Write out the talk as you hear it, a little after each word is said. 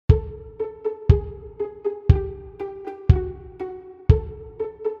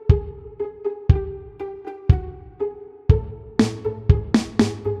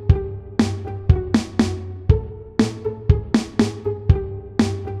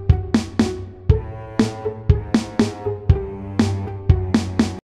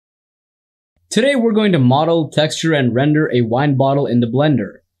Today we're going to model, texture, and render a wine bottle in the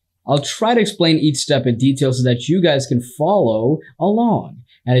Blender. I'll try to explain each step in detail so that you guys can follow along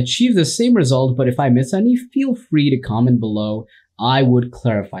and achieve the same result, but if I miss any, feel free to comment below. I would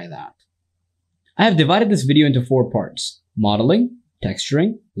clarify that. I have divided this video into 4 parts: modeling,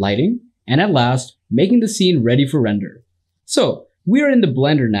 texturing, lighting, and at last, making the scene ready for render. So, we are in the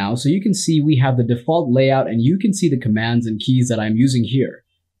Blender now, so you can see we have the default layout and you can see the commands and keys that I'm using here.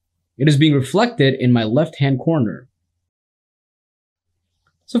 It is being reflected in my left-hand corner.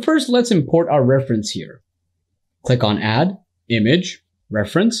 So first, let's import our reference here. Click on Add, Image,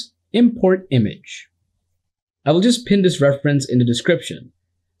 Reference, Import Image. I will just pin this reference in the description,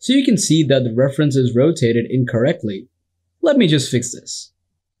 so you can see that the reference is rotated incorrectly. Let me just fix this.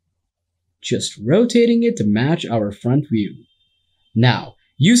 Just rotating it to match our front view. Now,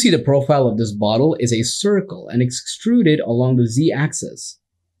 you see the profile of this bottle is a circle and extruded along the Z-axis.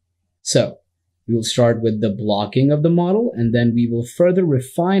 So, we will start with the blocking of the model, and then we will further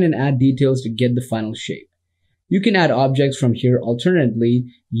refine and add details to get the final shape. You can add objects from here.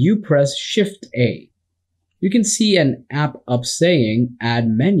 Alternatively, you press Shift-A. You can see an app up saying Add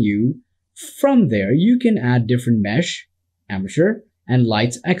Menu. From there, you can add different mesh, amateur, and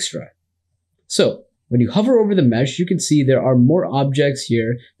lights extra. So, when you hover over the mesh, you can see there are more objects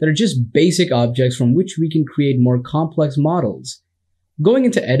here that are just basic objects from which we can create more complex models. Going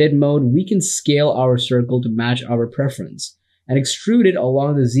into edit mode, we can scale our circle to match our preference and extrude it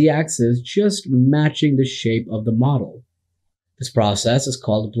along the Z-axis, just matching the shape of the model. This process is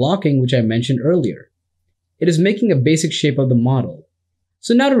called blocking, which I mentioned earlier. It is making a basic shape of the model.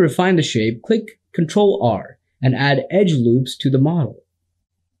 So now to refine the shape, click Ctrl-R and add edge loops to the model.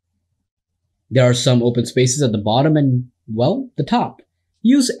 There are some open spaces at the bottom and, well, the top.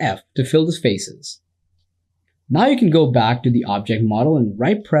 Use F to fill the spaces. Now you can go back to the object model and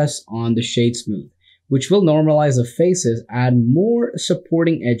right press on the shade smooth, which will normalize the faces, add more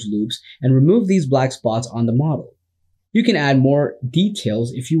supporting edge loops, and remove these black spots on the model. You can add more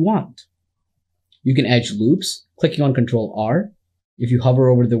details if you want. You can edge loops, clicking on Ctrl-R. If you hover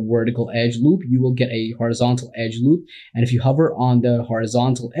over the vertical edge loop, you will get a horizontal edge loop, and if you hover on the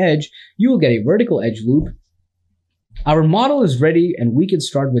horizontal edge, you will get a vertical edge loop. Our model is ready and we can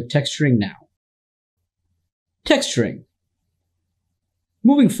start with texturing now. Texturing.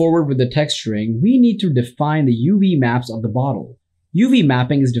 Moving forward with the texturing, we need to define the UV maps of the bottle. UV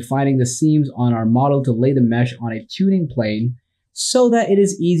mapping is defining the seams on our model to lay the mesh on a tuning plane so that it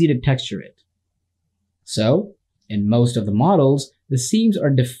is easy to texture it. So, in most of the models, the seams are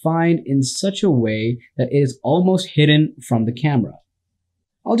defined in such a way that it is almost hidden from the camera.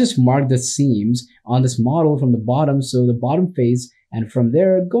 I'll just mark the seams on this model from the bottom, so the bottom face, and from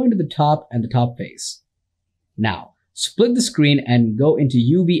there going to the top and the top face. Now, split the screen and go into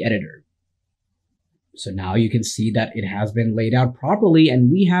UV Editor. So now you can see that it has been laid out properly and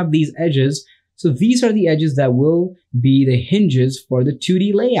we have these edges. So these are the edges that will be the hinges for the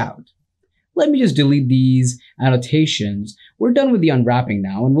 2D layout. Let me just delete these annotations. We're done with the unwrapping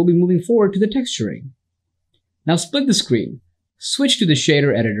now and we'll be moving forward to the texturing. Now split the screen, switch to the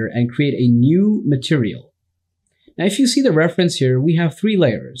shader editor and create a new material. Now if you see the reference here, we have 3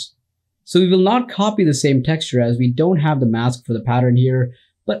 layers. So we will not copy the same texture as we don't have the mask for the pattern here,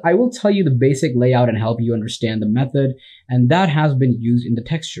 but I will tell you the basic layout and help you understand the method, and that has been used in the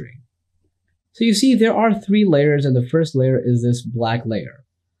texturing. So you see there are 3 layers, and the first layer is this black layer,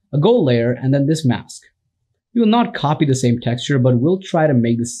 a gold layer, and then this mask. We will not copy the same texture, but we'll try to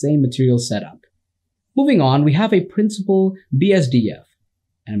make the same material setup. Moving on, we have a principal BSDF.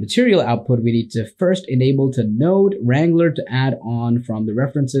 And material output, we need to first enable to node wrangler to add on from the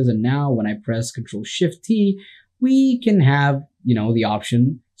references. And now when I press Ctrl-Shift-T, we can have, the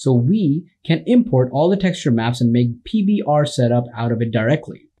option. So we can import all the texture maps and make PBR setup out of it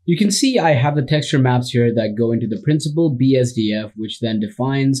directly. You can see I have the texture maps here that go into the principal BSDF, which then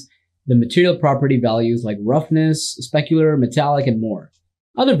defines the material property values like roughness, specular, metallic, and more.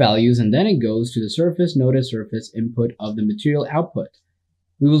 Other values, and then it goes to the surface node surface input of the material output.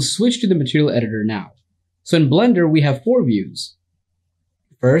 We will switch to the material editor now. So in Blender, we have 4 views.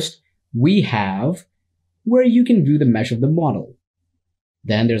 First, we have where you can view the mesh of the model.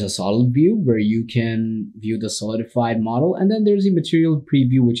 Then there's a solid view where you can view the solidified model. And then there's a material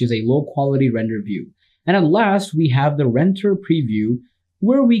preview, which is a low quality render view. And at last, we have the render preview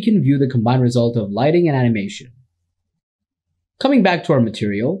where we can view the combined result of lighting and animation. Coming back to our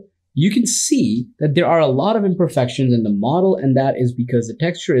material, you can see that there are a lot of imperfections in the model, and that is because the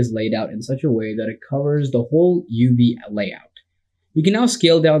texture is laid out in such a way that it covers the whole UV layout. You can now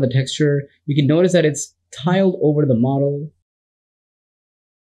scale down the texture. You can notice that it's tiled over the model.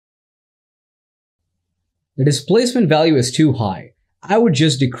 The displacement value is too high. I would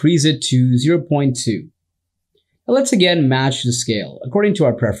just decrease it to 0.2. Now let's again match the scale according to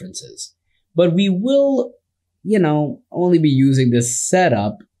our preferences. But we will, only be using this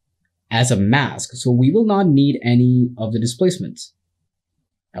setup as a mask, so we will not need any of the displacements.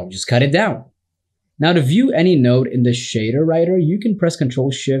 I will just cut it down. Now to view any node in the shader writer, you can press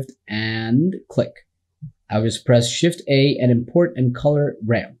Ctrl Shift and click. I will just press Shift A and import and color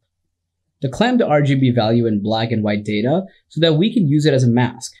ramp to clamp the RGB value in black and white data so that we can use it as a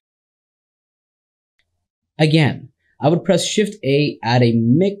mask. Again, I would press Shift A, add a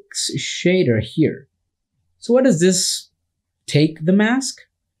mix shader here. So what does this take the mask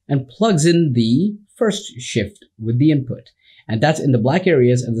and plugs in the first shift with the input. And that's in the black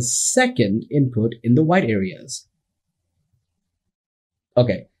areas and the second input in the white areas.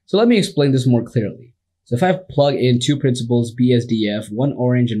 Okay, so let me explain this more clearly. So if I plug in two principles BSDF, one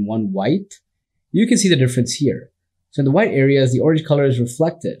orange and one white, you can see the difference here. So in the white areas, the orange color is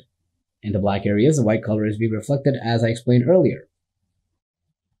reflected. In the black areas, the white color is being reflected as I explained earlier.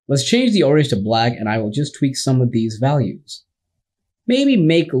 Let's change the orange to black and I will just tweak some of these values. Maybe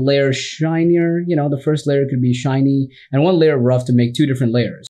make layers shinier, the first layer could be shiny and one layer rough to make two different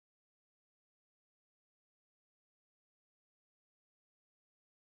layers.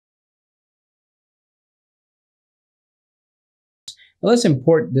 Now let's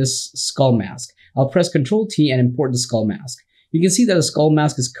import this skull mask. I'll press Ctrl T and import the skull mask. You can see that the skull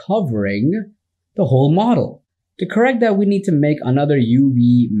mask is covering the whole model. To correct that, we need to make another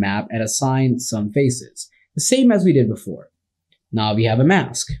UV map and assign some faces, the same as we did before. Now we have a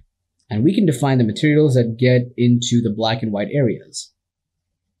mask, and we can define the materials that get into the black and white areas.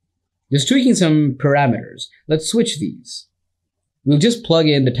 Just tweaking some parameters. Let's switch these. We'll just plug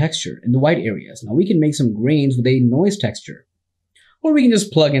in the texture in the white areas. Now we can make some grains with a noise texture, or we can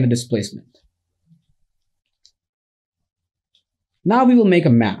just plug in the displacement. Now we will make a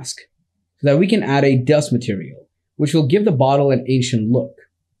mask so that we can add a dust material, which will give the bottle an ancient look.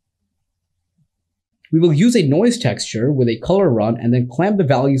 We will use a noise texture with a color run and then clamp the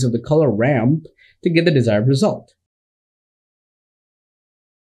values of the color ramp to get the desired result.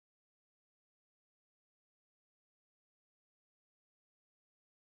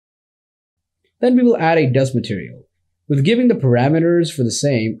 Then we will add a dust material. With giving the parameters for the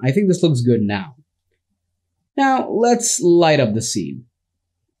same, I think this looks good now. Now let's light up the scene.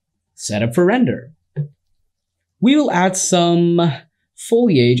 Set up for render. We will add some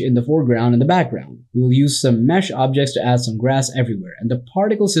foliage in the foreground and the background. We will use some mesh objects to add some grass everywhere and the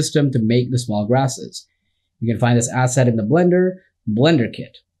particle system to make the small grasses. You can find this asset in the Blender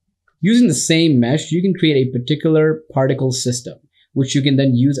kit. Using the same mesh, you can create a particular particle system, which you can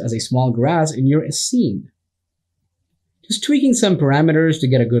then use as a small grass in your scene. Just tweaking some parameters to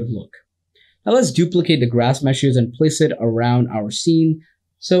get a good look. Now let's duplicate the grass meshes and place it around our scene,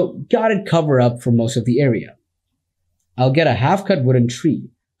 so got it covered up for most of the area. I'll get a half-cut wooden tree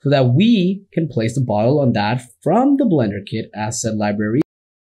so that we can place the bottle on that from the Blender kit asset library.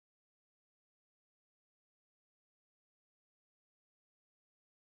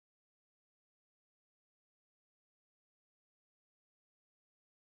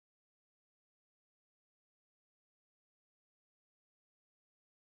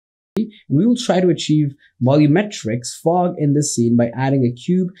 And we will try to achieve Volumetrics Fog in this scene by adding a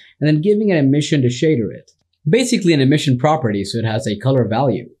cube and then giving an emission to shader it. Basically an emission property, so it has a color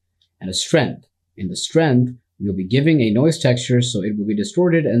value and a strength. In the strength, we'll be giving a noise texture so it will be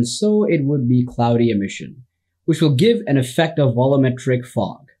distorted and so it would be cloudy emission, which will give an effect of volumetric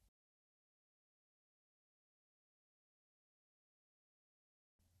fog.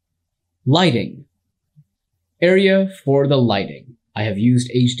 Lighting. Area for the lighting. I have used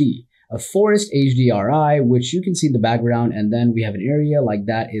HD, a forest HDRI, which you can see in the background, and then we have an area like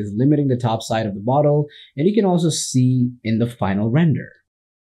that is limiting the top side of the bottle, and you can also see in the final render.